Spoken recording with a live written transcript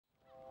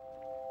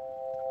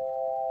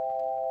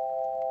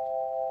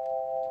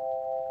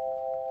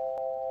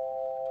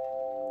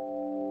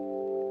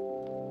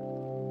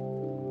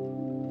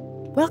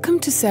Welcome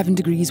to 7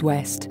 Degrees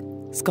West,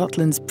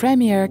 Scotland's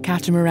premier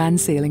catamaran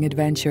sailing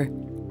adventure.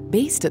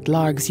 Based at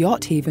Largs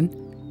Yacht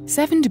Haven,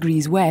 7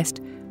 Degrees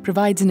West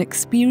provides an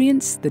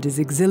experience that is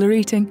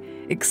exhilarating,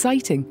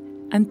 exciting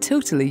and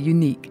totally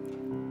unique,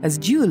 as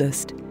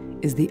Dualist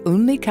is the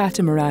only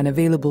catamaran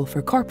available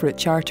for corporate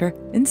charter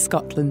in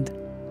Scotland.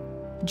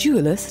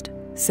 Dualist,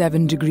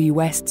 7 Degree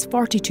West's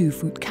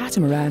 42-foot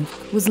catamaran,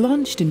 was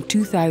launched in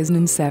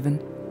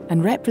 2007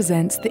 and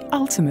represents the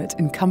ultimate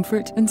in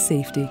comfort and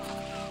safety.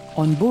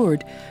 On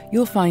board,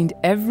 you'll find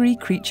every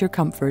creature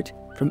comfort,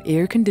 from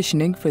air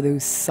conditioning for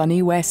those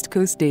sunny West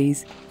Coast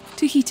days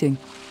to heating,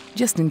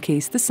 just in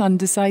case the sun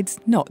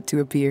decides not to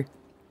appear.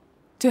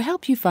 To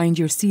help you find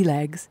your sea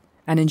legs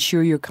and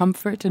ensure your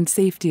comfort and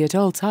safety at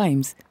all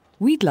times,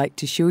 we'd like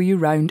to show you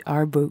round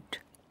our boat.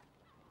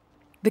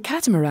 The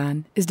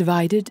catamaran is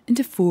divided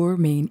into 4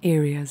 main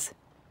areas.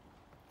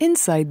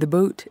 Inside the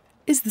boat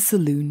is the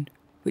saloon,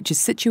 which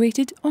is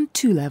situated on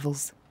 2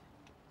 levels.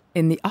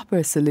 In the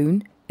upper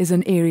saloon is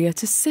an area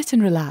to sit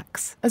and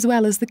relax, as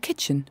well as the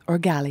kitchen or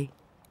galley.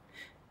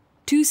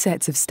 2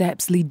 sets of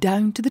steps lead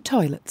down to the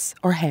toilets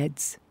or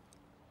heads.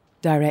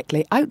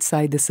 Directly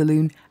outside the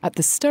saloon, at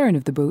the stern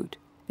of the boat,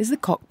 is the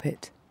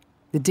cockpit.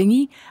 The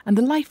dinghy and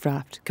the life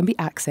raft can be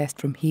accessed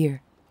from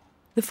here.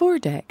 The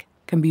foredeck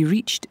can be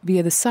reached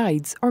via the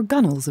sides or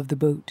gunnels of the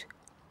boat.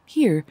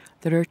 Here,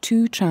 there are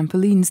 2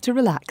 trampolines to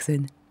relax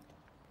in.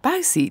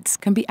 Bow seats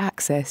can be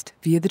accessed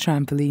via the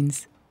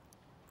trampolines.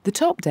 The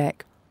top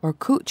deck, or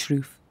coach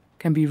roof,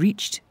 can be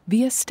reached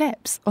via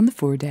steps on the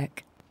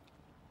foredeck.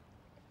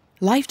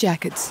 Life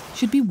jackets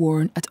should be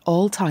worn at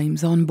all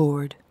times on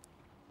board.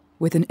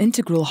 With an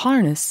integral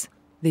harness,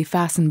 they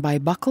fasten by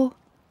buckle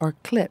or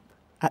clip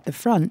at the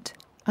front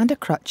and a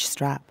crutch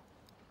strap.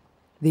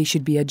 They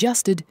should be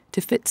adjusted to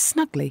fit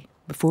snugly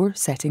before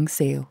setting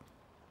sail.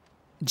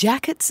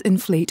 Jackets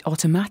inflate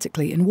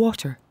automatically in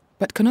water,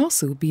 but can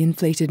also be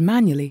inflated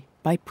manually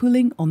by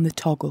pulling on the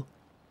toggle.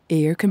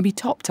 Air can be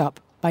topped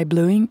up by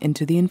blowing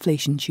into the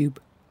inflation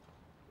tube.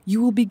 You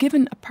will be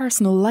given a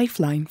personal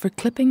lifeline for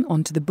clipping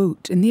onto the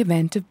boat in the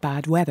event of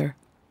bad weather,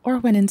 or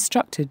when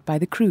instructed by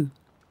the crew.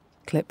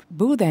 Clip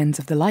both ends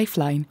of the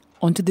lifeline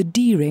onto the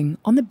D-ring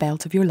on the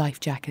belt of your life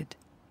jacket.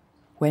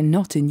 When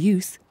not in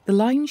use, the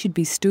line should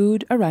be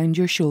stowed around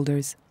your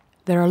shoulders.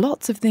 There are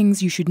lots of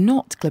things you should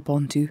not clip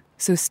onto,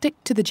 so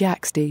stick to the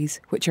jackstays,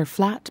 which are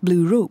flat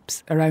blue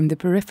ropes around the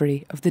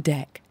periphery of the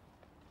deck.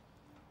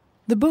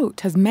 The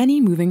boat has many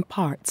moving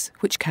parts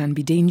which can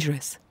be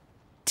dangerous.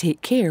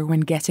 Take care when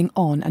getting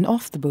on and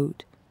off the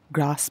boat.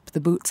 Grasp the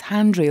boat's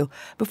handrail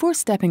before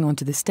stepping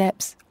onto the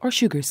steps or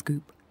sugar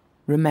scoop.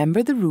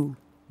 Remember the rule: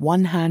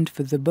 1 hand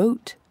for the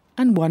boat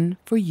and 1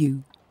 for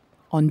you.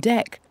 On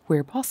deck,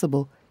 where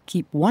possible,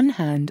 keep 1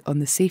 hand on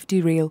the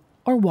safety rail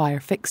or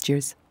wire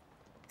fixtures.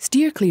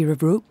 Steer clear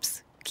of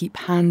ropes, keep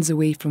hands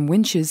away from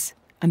winches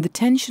and the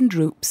tensioned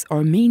ropes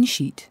or main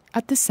sheet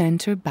at the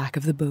centre back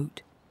of the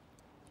boat.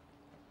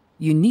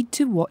 You need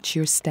to watch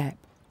your step.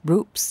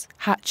 Ropes,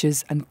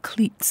 hatches and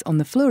cleats on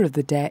the floor of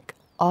the deck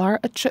are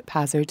a trip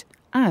hazard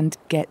and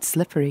get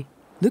slippery.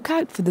 Look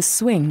out for the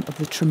swing of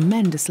the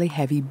tremendously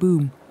heavy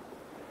boom.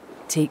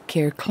 Take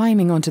care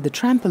climbing onto the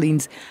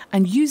trampolines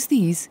and use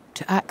these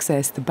to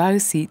access the bow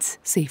seats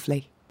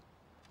safely.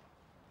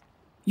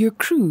 Your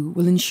crew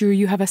will ensure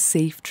you have a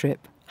safe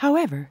trip.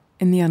 However,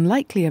 in the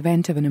unlikely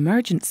event of an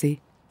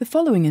emergency, the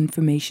following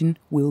information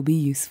will be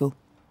useful.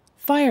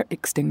 Fire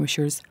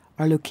extinguishers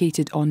are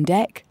located on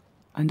deck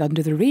and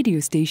under the radio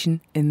station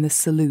in the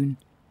saloon.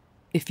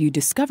 If you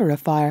discover a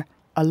fire,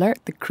 alert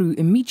the crew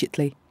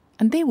immediately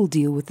and they will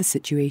deal with the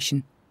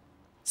situation.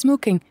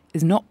 Smoking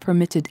is not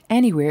permitted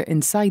anywhere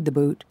inside the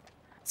boat,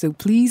 so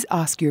please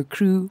ask your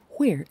crew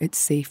where it's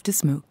safe to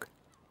smoke.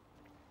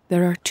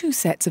 There are 2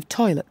 sets of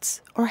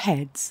toilets or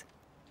heads.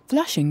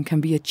 Flushing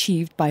can be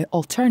achieved by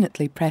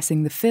alternately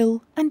pressing the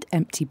fill and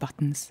empty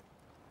buttons.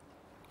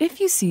 If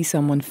you see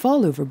someone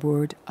fall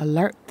overboard,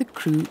 alert the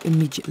crew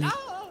immediately.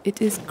 It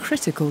is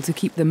critical to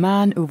keep the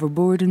man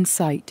overboard in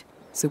sight,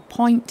 so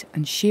point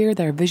and share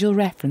their visual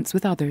reference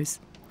with others.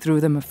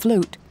 Throw them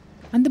afloat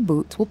and the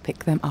boat will pick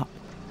them up.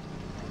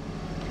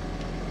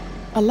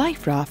 A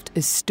life raft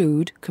is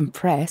stowed,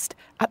 compressed,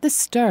 at the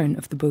stern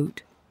of the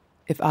boat.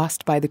 If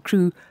asked by the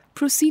crew,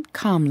 proceed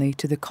calmly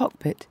to the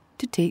cockpit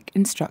to take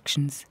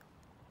instructions.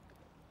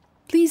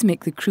 Please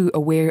make the crew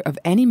aware of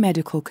any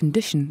medical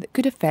condition that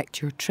could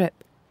affect your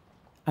trip.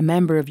 A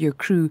member of your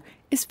crew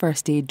is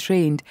first aid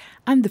trained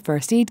and the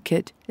first aid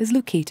kit is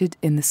located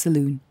in the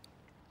saloon.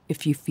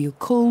 If you feel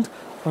cold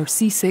or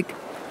seasick,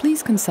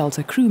 please consult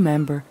a crew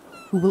member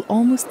who will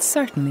almost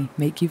certainly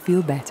make you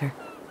feel better.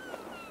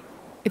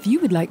 If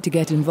you would like to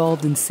get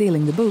involved in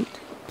sailing the boat,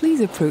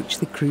 please approach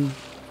the crew.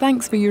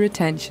 Thanks for your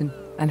attention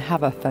and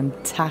have a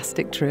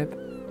fantastic trip.